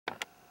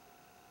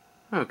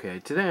Okay,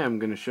 today I'm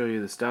going to show you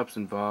the steps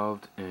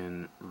involved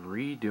in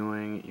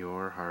redoing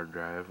your hard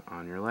drive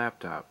on your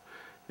laptop.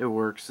 It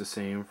works the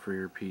same for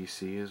your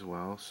PC as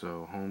well,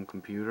 so home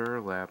computer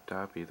or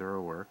laptop, either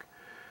will work.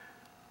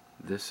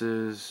 This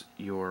is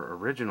your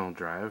original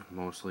drive,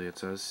 mostly it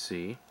says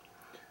C.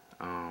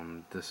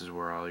 This is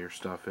where all your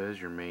stuff is,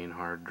 your main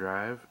hard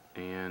drive,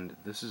 and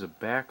this is a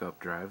backup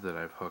drive that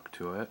I've hooked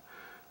to it.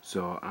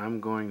 So I'm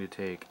going to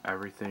take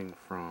everything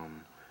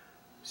from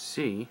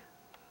C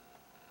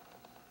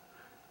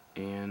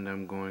and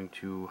I'm going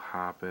to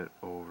hop it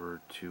over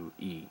to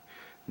E.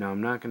 Now I'm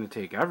not going to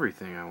take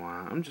everything I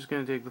want, I'm just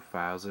going to take the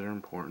files that are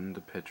important,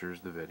 the pictures,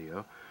 the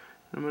video,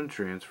 and I'm going to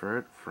transfer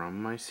it from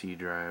my C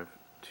drive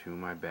to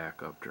my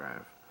backup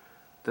drive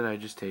that I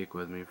just take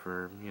with me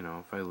for,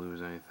 if I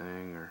lose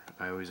anything, or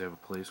I always have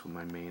a place with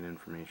my main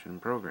information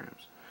and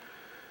programs.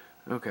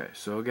 Okay,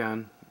 so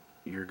again,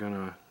 you're going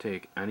to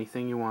take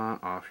anything you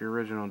want off your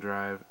original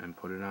drive and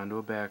put it onto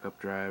a backup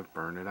drive,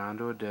 burn it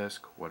onto a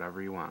disk,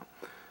 whatever you want.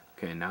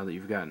 Okay, now that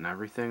you've gotten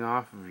everything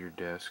off of your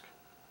disk,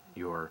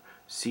 your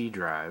C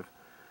drive,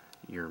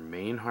 your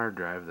main hard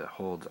drive that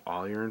holds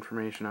all your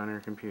information on your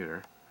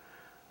computer,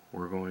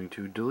 we're going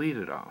to delete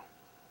it all.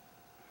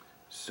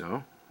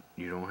 So,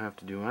 you don't have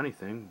to do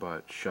anything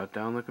but shut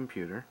down the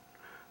computer,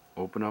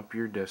 open up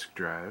your disk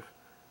drive,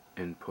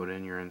 and put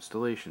in your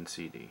installation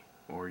CD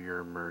or your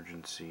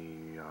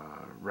emergency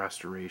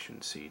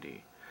restoration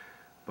CD.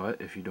 But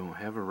if you don't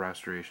have a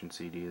restoration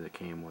CD that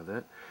came with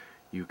it,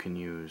 you can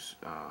use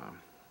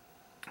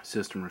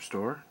System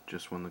Restore.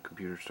 Just when the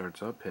computer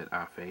starts up, hit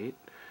F8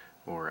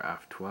 or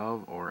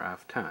F12 or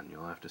F10.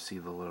 You'll have to see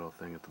the little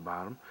thing at the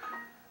bottom.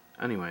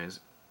 Anyways,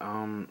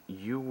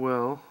 you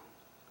will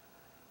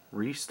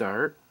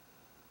restart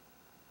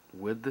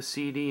with the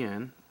CD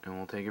in, and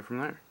we'll take it from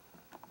there.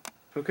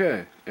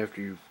 Okay, after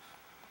you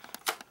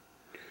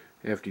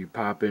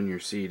pop in your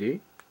CD,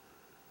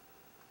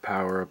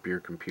 power up your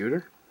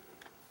computer.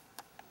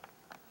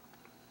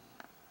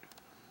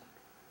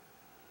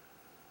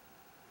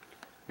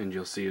 And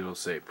you'll see it'll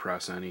say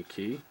press any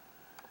key.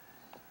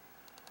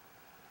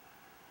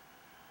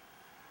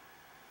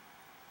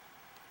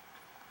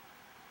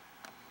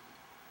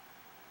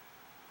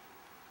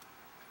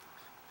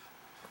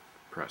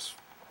 Press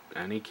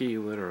any key,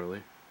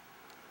 literally.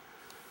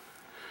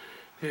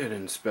 It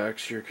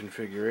inspects your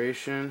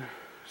configuration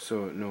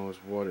so it knows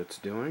what it's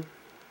doing.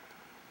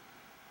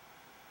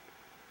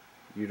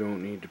 You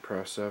don't need to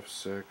press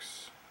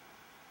F6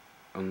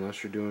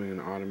 unless you're doing an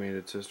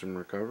automated system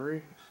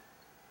recovery,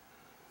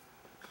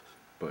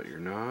 but you're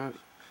not,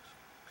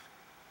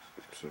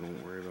 so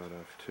don't worry about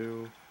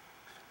F2.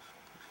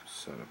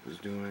 Setup is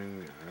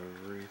doing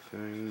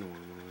everything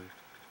normally.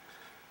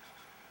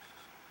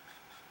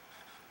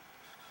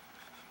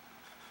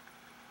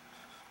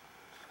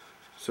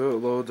 So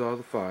it loads all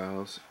the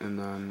files, and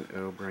then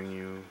it'll bring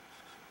you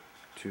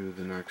to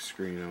the next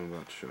screen I'm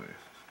about to show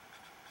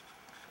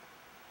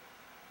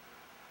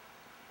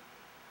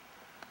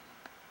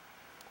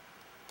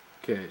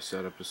you. Okay,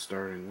 setup is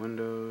starting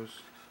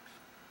Windows.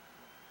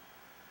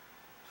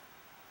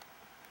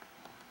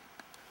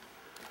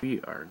 We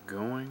are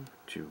going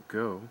to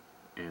go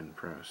and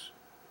press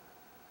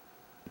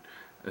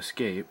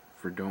Escape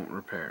for Don't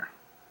Repair.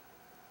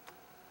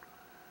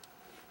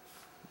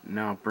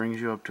 Now it brings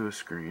you up to a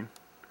screen.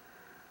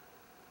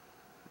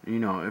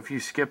 If you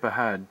skip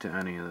ahead to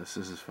any of this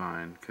is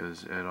fine,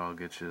 because it all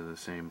gets you to the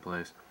same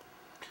place.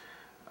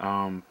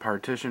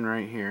 Partition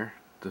right here.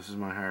 This is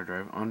my hard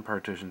drive.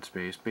 Unpartitioned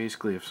space.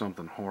 Basically, if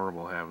something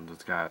horrible happens,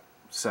 it's got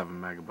 7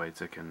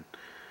 megabytes it can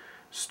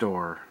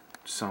store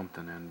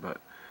something in. But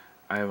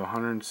I have a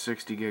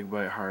 160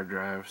 gigabyte hard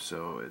drive,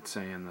 so it's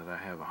saying that I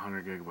have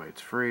 100 gigabytes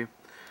free.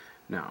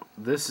 Now,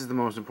 this is the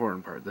most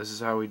important part. This is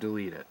how we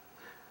delete it.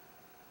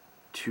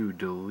 To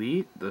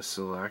delete the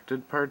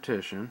selected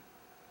partition,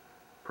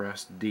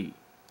 press D.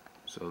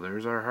 So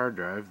there's our hard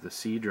drive, the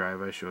C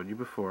drive I showed you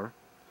before.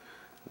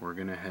 We're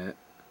going to hit,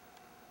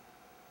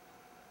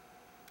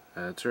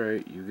 that's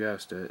right, you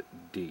guessed it,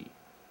 D.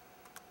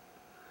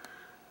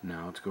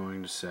 Now it's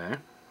going to say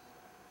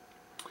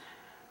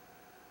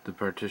the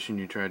partition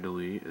you tried to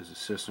delete is a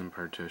system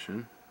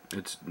partition.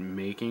 It's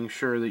making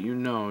sure that you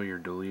know you're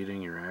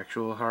deleting your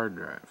actual hard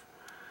drive.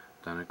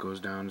 Then it goes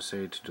down to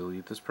say to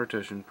delete this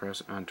partition,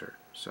 press enter.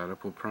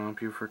 Setup will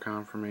prompt you for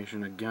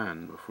confirmation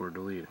again before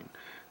deleting.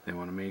 They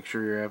want to make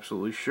sure you're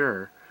absolutely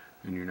sure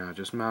and you're not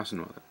just messing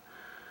with it.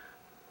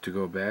 To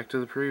go back to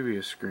the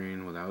previous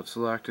screen without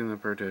selecting the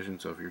partition,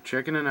 so if you're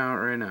chickening out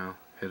right now,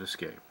 hit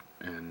escape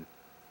and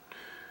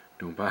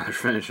don't bother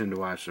finishing to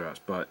watch the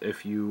rest. But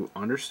if you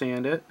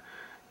understand it,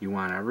 you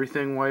want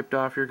everything wiped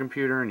off your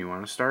computer and you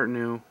want to start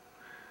new,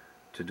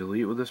 to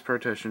delete with this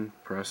partition,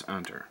 press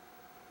enter.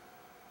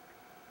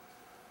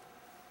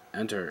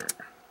 Enter.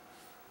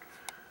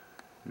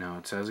 Now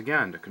it says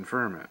again to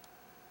confirm it.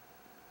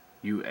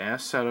 You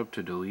ask setup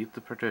to delete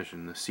the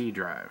partition, the C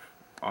drive,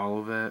 all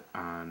of it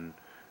on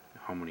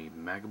how many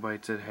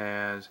megabytes it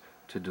has.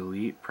 To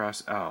delete,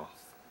 press L.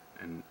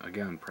 And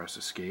again, press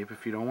escape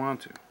if you don't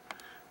want to.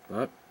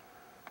 But,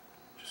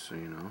 just so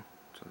you know,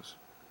 sources.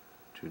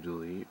 To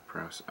delete,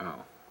 press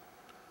L.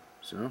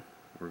 So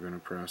we're going to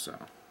press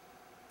L.